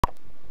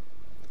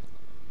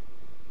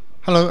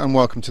Hello and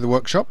welcome to the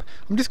workshop.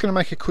 I'm just going to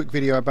make a quick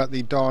video about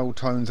the dial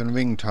tones and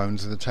ring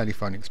tones of the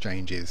telephone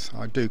exchanges.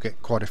 I do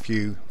get quite a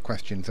few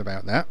questions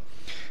about that.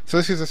 So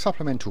this is a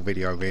supplemental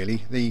video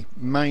really. The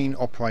main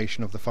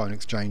operation of the phone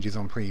exchange is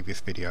on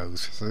previous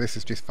videos, so this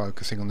is just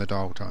focusing on the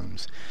dial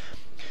tones.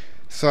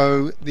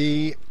 So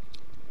the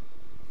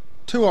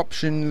two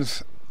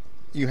options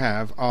you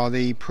have are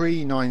the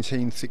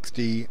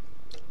pre-1960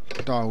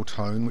 dial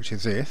tone, which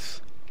is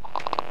this,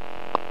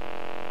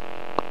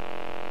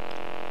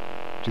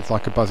 which is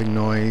like a buzzing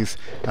noise,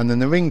 and then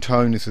the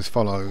ringtone is as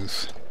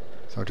follows.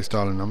 So I'll just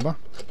dial a number.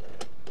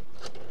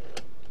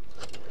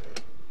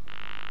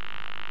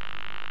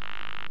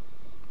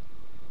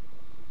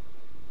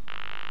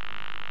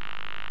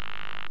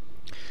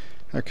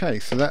 Okay,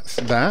 so that's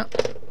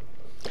that.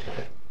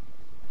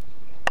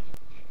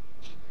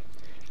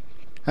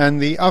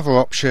 And the other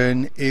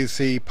option is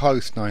the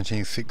post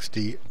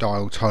 1960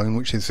 dial tone,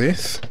 which is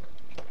this.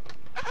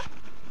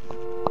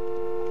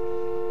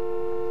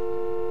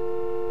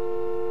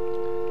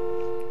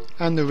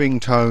 And the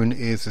ringtone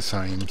is the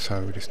same,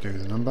 so we'll just do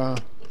the number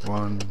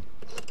 1.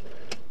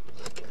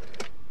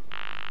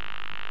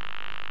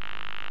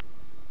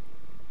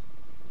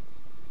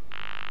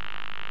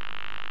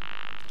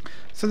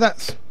 So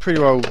that's pretty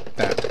well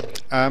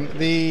that.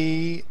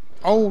 The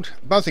old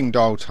buzzing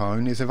dial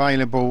tone is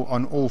available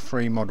on all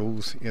three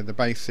models, the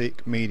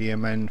basic,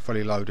 medium and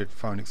fully loaded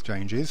phone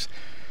exchanges.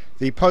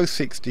 The post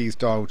 60s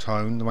dial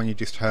tone, the one you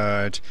just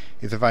heard,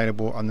 is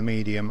available on the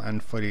medium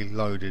and fully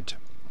loaded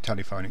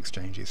telephone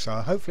exchanges. So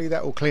hopefully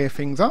that will clear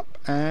things up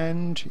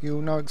and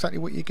you'll know exactly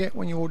what you get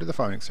when you order the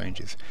phone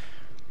exchanges.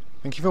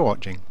 Thank you for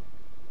watching.